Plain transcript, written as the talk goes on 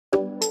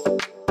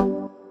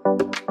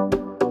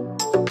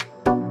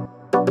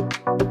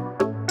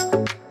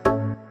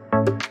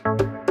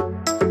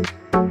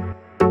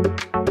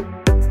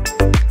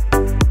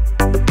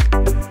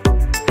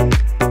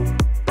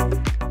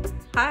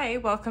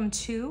welcome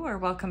to or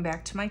welcome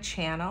back to my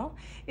channel.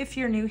 If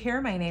you're new here,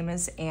 my name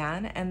is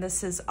Ann and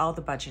this is All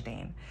the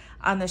Budgeting.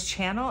 On this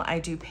channel, I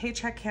do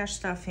paycheck cash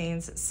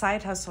stuffings,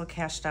 side hustle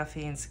cash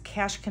stuffings,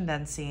 cash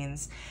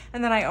condensings,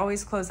 and then I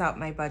always close out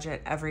my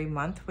budget every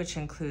month, which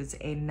includes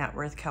a net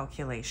worth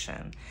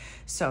calculation.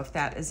 So if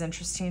that is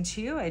interesting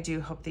to you, I do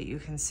hope that you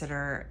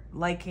consider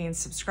liking,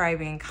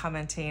 subscribing,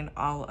 commenting,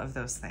 all of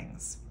those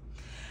things.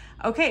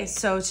 Okay,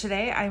 so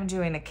today I'm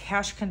doing a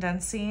cash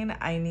condensing.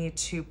 I need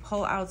to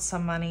pull out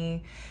some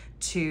money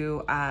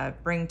to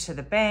bring to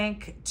the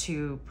bank,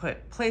 to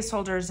put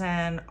placeholders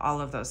in,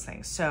 all of those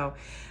things. So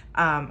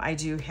I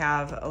do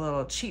have a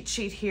little cheat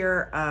sheet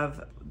here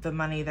of the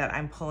money that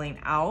I'm pulling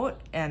out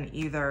and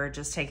either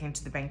just taking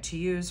to the bank to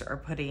use or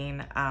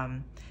putting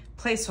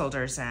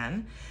placeholders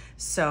in.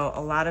 So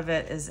a lot of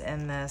it is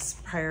in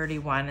this priority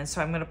one. And so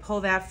I'm gonna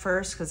pull that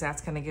first because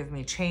that's gonna give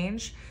me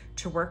change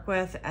to work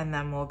with, and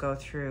then we'll go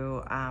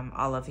through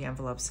all of the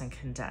envelopes and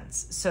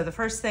condense. So the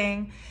first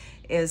thing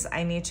is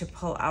I need to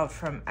pull out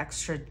from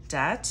extra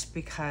debt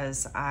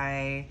because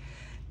I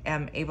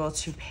am able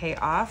to pay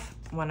off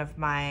one of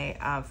my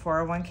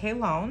 401k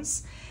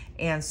loans.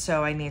 And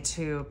so I need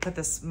to put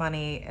this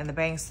money in the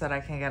bank so that I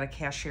can get a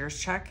cashier's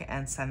check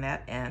and send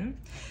that in.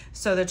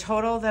 So the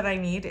total that I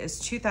need is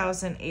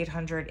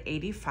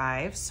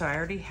 $2,885. So I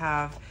already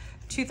have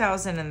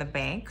 $2,000 in the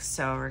bank.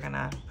 So we're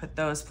gonna put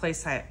those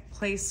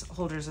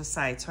placeholders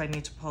aside. So I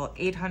need to pull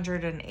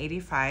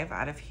 $885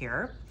 out of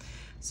here.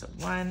 So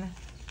 1,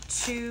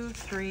 2,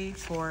 3,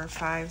 4,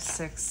 5,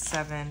 6,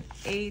 7,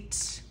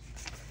 8,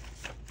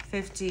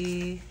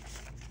 50,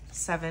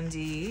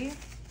 70,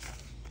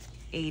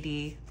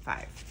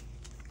 85,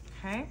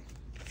 okay?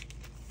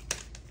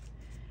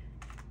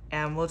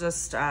 And we'll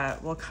just,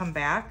 we'll come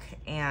back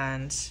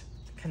and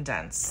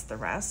condense the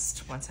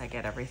rest once I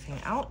get everything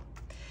out.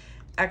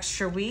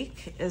 Extra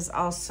week is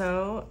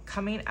also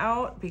coming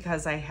out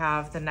because I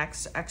have the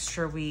next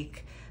extra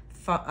week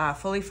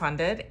fully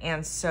funded.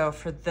 And so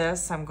for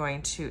this, I'm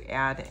going to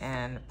add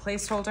in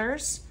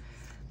placeholders.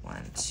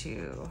 1,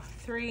 2,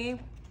 3.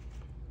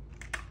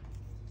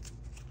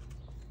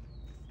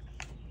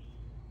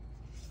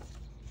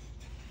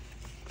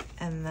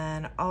 And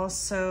then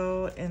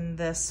also in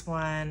this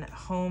one,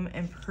 home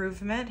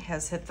improvement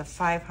has hit the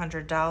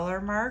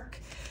 $500 mark.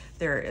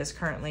 There is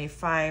currently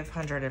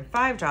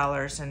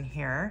 $505 in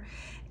here.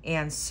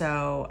 And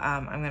so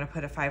I'm gonna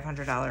put a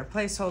 $500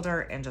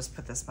 placeholder and just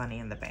put this money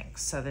in the bank.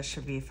 So this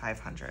should be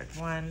 500.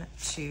 1,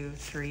 2,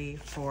 3,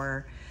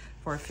 4,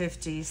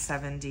 450,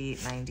 70,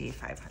 90,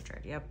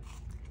 500, yep.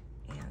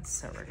 And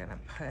so we're gonna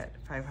put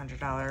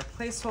 $500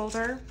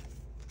 placeholder.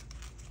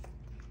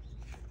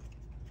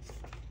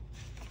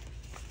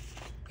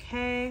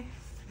 Okay,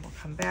 we'll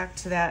come back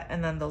to that.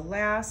 And then the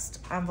last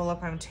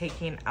envelope I'm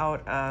taking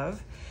out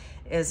of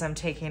is I'm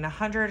taking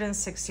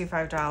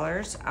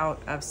 $165 out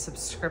of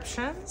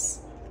subscriptions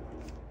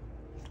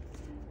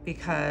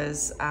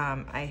because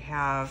I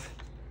have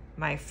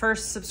my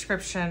first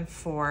subscription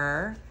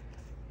for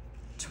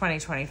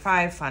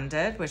 2025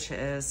 funded, which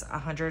is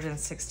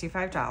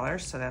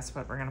 $165. So that's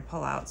what we're gonna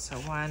pull out. So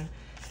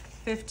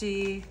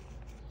 150,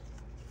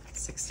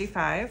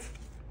 65.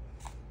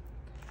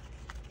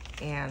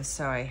 And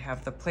so I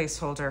have the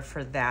placeholder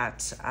for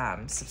that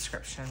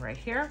subscription right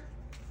here.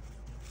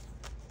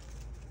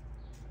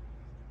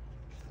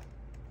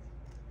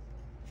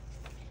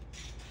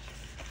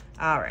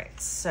 All right,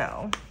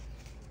 so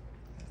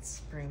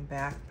let's bring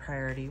back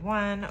priority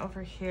one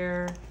over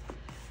here.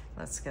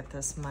 Let's get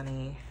this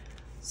money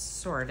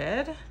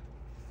sorted.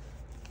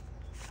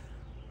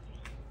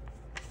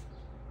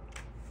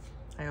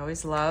 I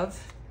always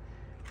love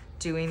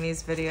doing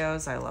these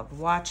videos. I love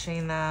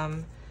watching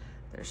them.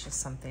 There's just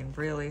something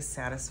really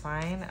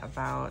satisfying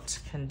about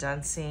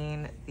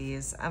condensing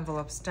these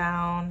envelopes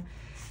down,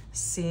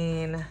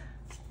 seeing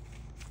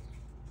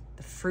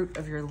the fruit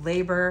of your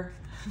labor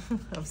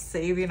of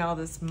saving all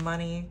this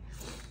money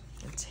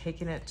and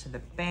taking it to the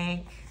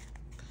bank.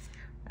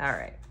 All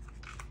right,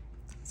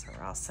 so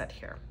we're all set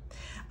here.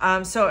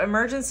 So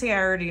emergency, I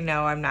already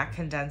know I'm not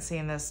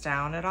condensing this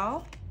down at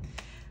all.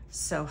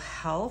 So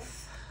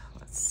health,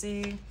 let's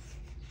see.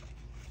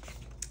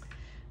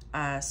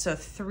 So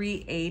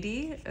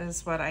 380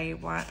 is what I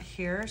want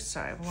here. So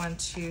I have 1,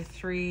 2,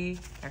 3.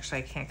 Actually,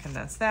 I can't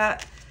condense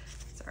that.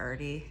 It's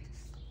already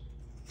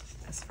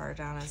as far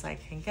down as I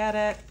can get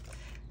it.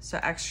 So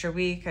extra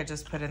week, I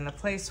just put in the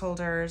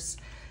placeholders.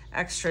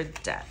 Extra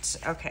debt.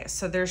 Okay,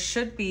 so there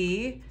should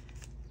be,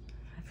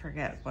 I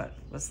forget what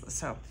was this.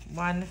 So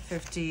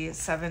 150,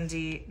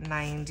 70,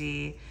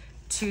 90,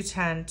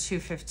 210,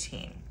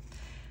 215.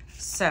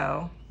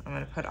 So I'm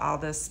gonna put all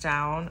this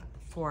down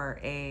for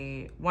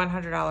a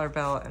 $100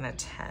 bill and a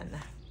 10.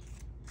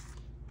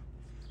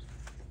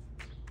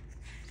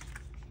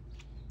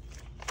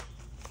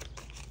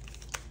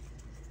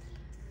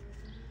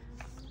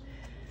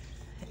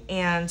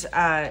 And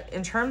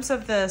in terms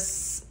of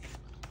this,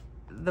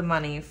 the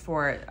money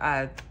for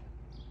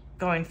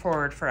going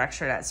forward for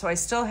extra debt. So I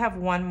still have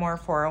one more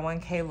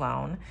 401k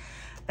loan.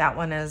 That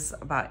one is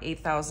about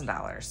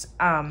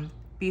 $8,000.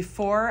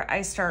 before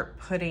I start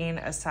putting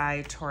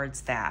aside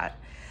towards that,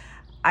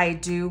 I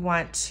do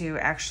want to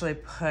actually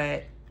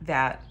put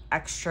that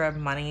extra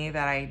money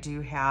that I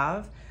do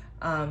have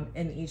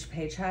in each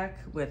paycheck,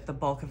 with the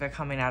bulk of it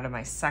coming out of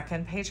my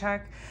second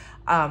paycheck.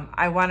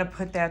 I want to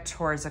put that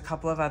towards a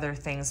couple of other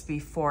things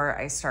before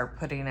I start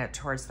putting it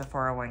towards the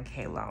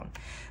 401k loan.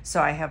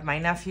 So I have my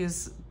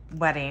nephew's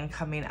wedding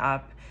coming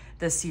up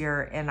this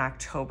year in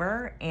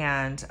October,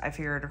 and I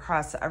figured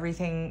across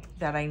everything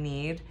that I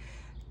need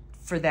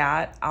for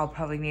that, I'll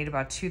probably need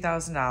about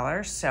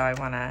 $2,000. So I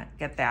want to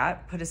get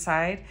that put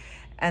aside.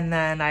 And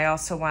then I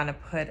also want to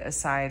put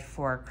aside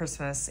for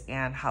Christmas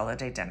and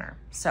holiday dinner.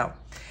 So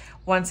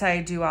once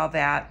I do all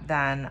that,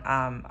 then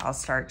I'll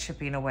start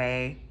chipping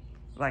away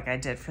like I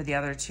did for the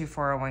other two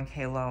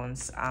 401k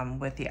loans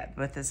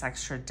with this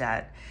extra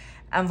debt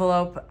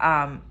envelope.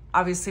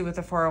 Obviously with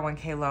the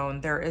 401k loan,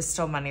 there is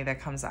still money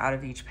that comes out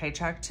of each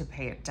paycheck to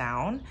pay it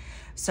down.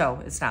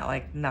 So it's not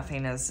like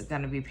nothing is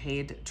going to be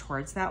paid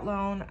towards that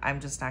loan.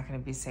 I'm just not going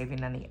to be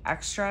saving any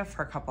extra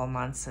for a couple of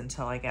months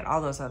until I get all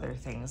those other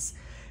things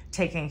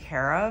taken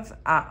care of.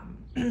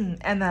 And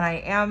then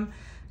I am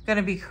going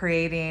to be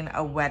creating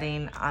a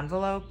wedding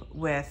envelope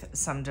with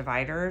some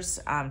dividers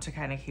to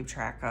kind of keep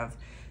track of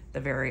the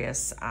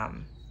various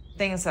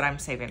things that I'm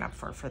saving up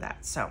for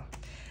that.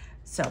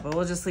 But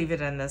we'll just leave it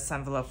in this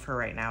envelope for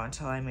right now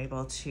until I'm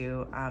able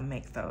to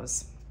make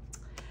those.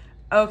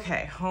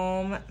 Okay,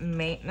 home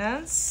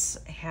maintenance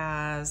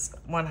has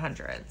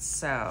 100.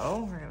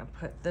 So we're gonna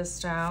put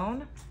this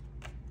down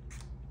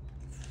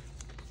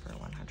for a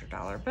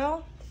 $100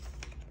 bill.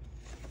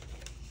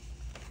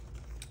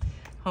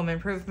 Home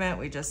improvement,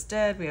 we just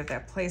did. We have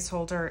that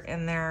placeholder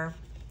in there.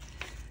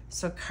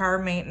 So car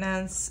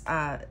maintenance,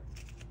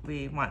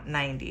 we want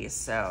 90.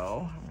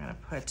 So I'm gonna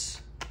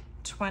put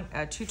two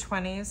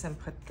 20s and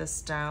put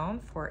this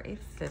down for a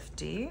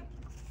 50.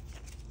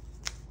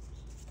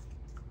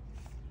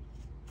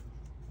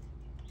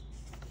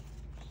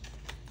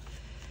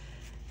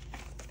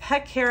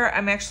 Pet care,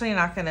 I'm actually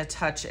not gonna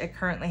touch. It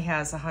currently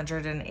has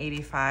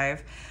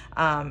 185.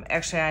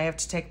 Actually, I have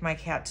to take my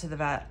cat to the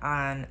vet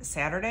on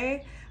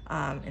Saturday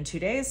in 2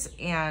 days,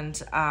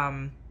 and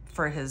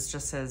for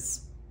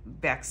his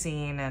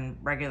vaccine and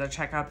regular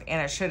checkup, and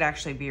it should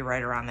actually be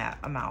right around that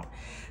amount.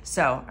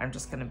 So I'm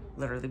just gonna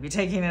literally be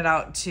taking it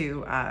out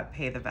to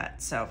pay the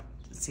vet. So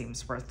it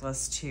seems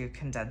worthless to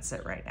condense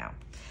it right now.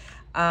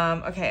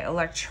 Okay,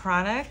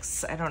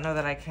 electronics. I don't know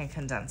that I can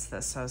condense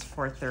this, so it's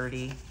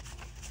 430.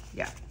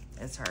 Yeah,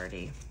 it's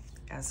already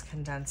as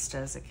condensed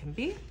as it can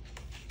be.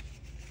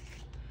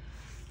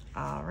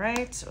 All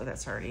right, oh,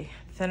 that's already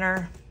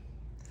thinner.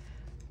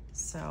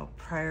 So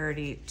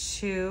priority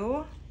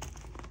 2.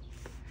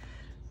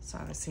 So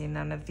obviously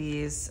none of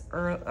these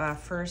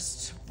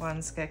first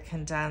ones get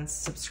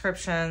condensed.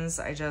 Subscriptions,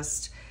 I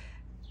just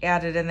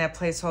added in that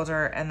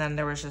placeholder, and then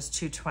there was just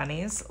 2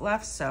 20s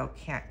left, so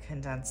can't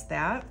condense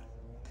that.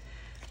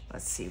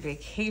 Let's see,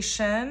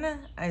 vacation,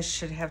 I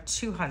should have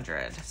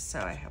 200. So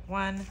I have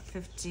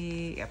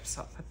 150, yep,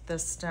 so I'll put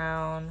this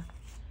down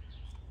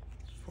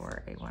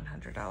for a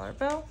 $100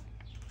 bill.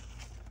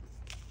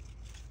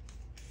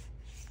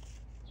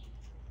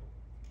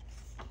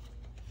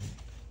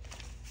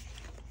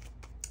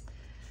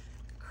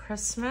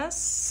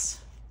 Christmas,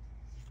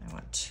 I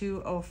want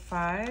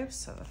 205,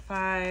 so the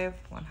 5,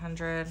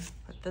 100,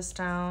 put this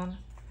down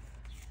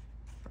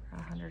for a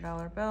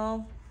 $100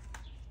 bill.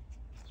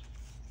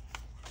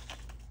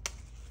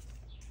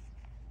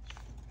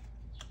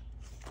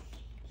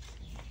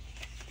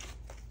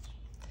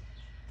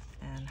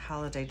 And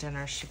holiday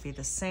dinner should be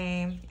the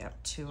same, yep,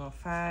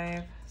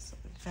 205, so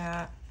with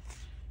that,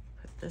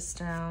 put this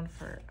down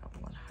for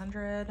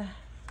 100.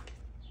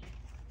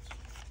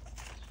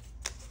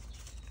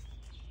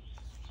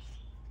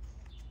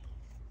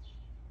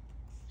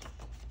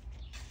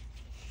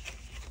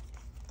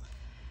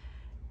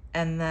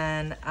 And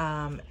then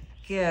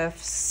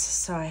gifts,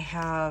 so I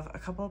have a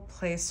couple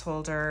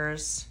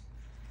placeholders,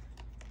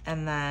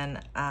 and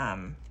then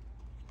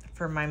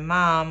for my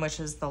mom, which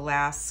is the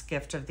last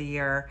gift of the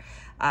year,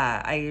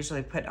 I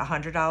usually put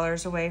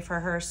 $100 away for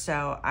her,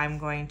 so I'm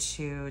going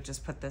to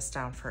just put this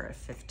down for a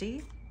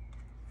 50,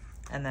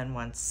 and then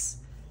once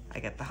I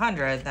get the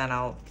 100, then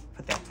I'll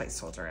put that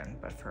placeholder in,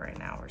 but for right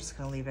now, we're just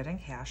gonna leave it in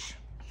cash.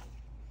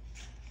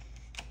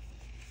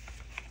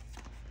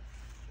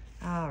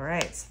 All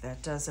right, so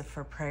that does it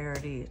for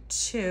priority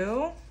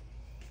 2.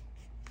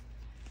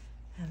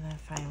 And then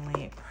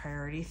finally,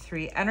 priority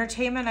 3.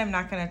 Entertainment, I'm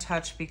not gonna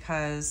touch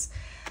because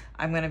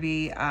I'm gonna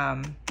be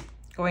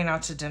going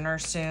out to dinner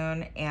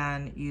soon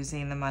and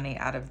using the money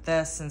out of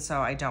this, and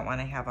so I don't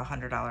wanna have a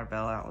 $100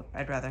 bill.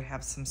 I'd rather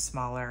have some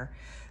smaller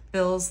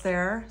bills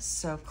there.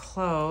 So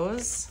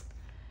clothes,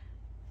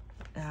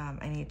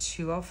 I need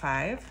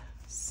 205.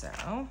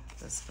 So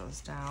this goes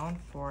down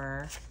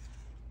for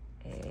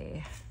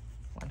a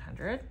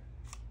 100.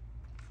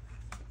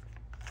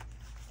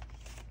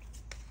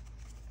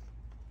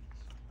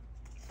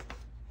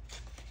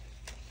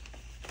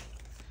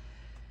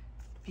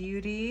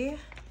 Beauty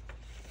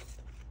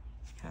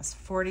minus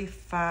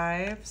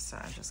 45. So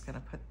I'm just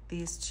gonna put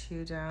these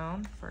two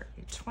down for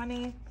a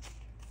 20.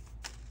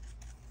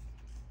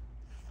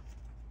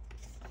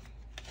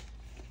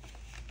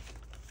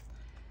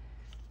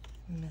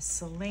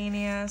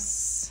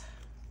 Miscellaneous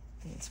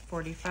needs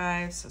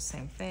 45, so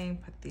same thing.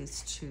 Put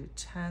these two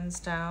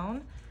 10s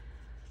down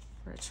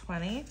for a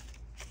 20.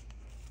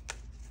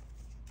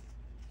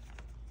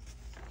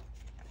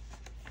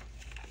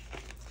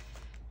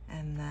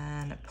 And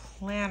then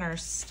planner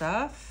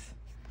stuff,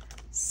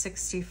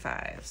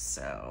 65.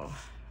 So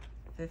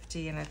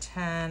 50 and a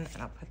 10,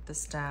 and I'll put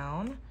this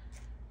down.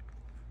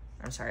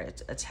 I'm sorry,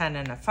 a 10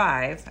 and a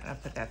 5, and I'll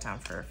put that down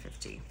for a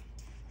 50.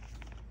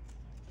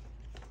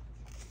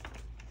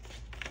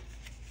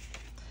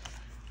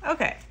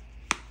 Okay,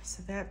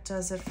 so that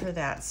does it for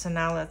that. So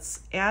now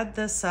let's add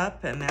this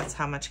up, and that's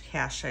how much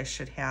cash I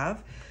should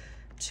have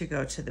to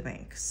go to the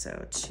bank.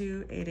 So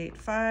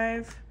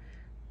 2,885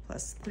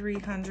 plus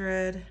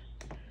 300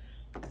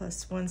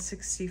 plus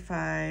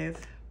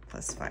 165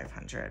 plus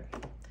 500.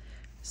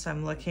 So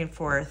I'm looking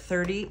for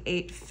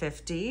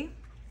 3,850.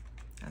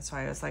 That's why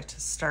I always like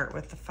to start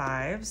with the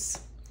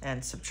 5s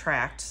and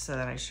subtract, so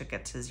then I should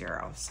get to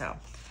 0. So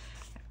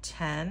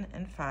 10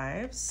 and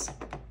 5s.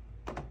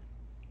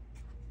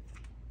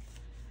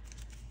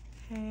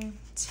 Okay,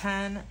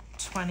 10,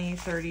 20,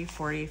 30,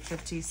 40,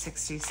 50,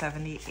 60,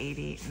 70,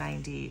 80,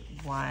 90,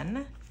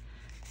 1.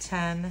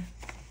 10,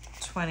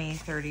 20,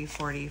 30,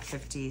 40,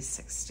 50,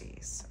 60.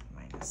 So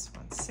minus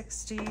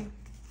 160.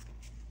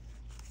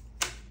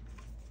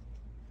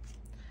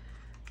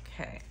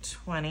 Okay,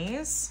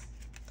 20s.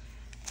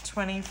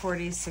 20,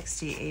 40,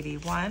 60,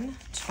 81.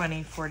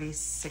 20, 40,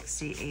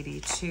 60,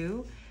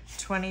 82.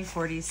 20,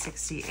 40,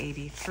 60,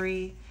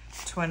 83.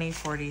 20,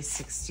 40,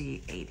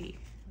 60, 80.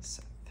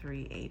 So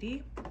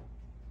 380.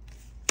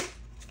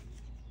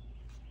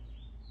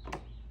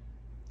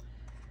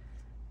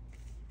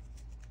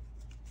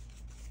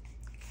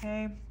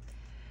 Okay,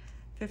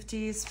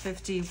 50s,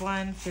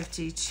 51,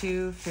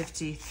 52,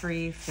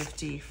 53,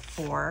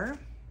 54.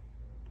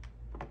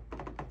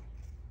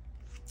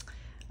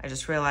 I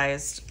just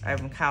realized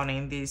I'm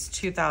counting these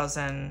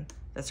 2,000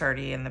 that's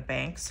already in the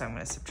bank, so I'm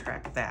going to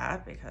subtract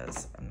that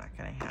because I'm not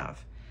going to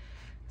have.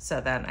 So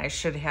then I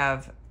should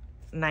have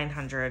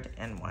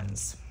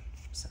 901s.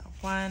 So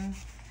 1,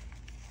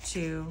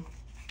 2,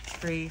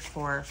 3,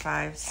 4,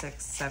 5,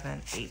 6,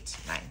 7, 8,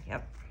 9.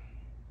 Yep.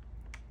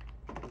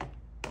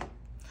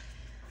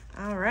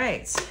 All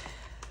right.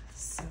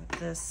 So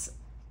this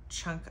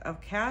chunk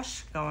of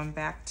cash going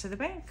back to the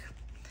bank.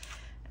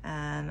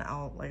 And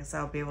like I said,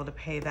 I'll be able to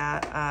pay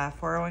that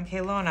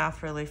 401k loan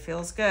off. Really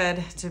feels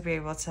good to be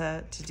able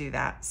to do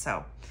that.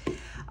 So,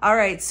 all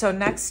right. So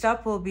next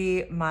up will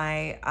be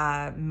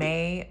my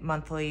May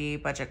monthly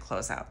budget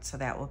closeout. So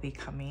that will be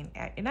coming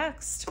at you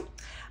next.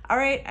 All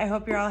right. I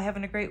hope you're all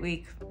having a great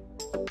week.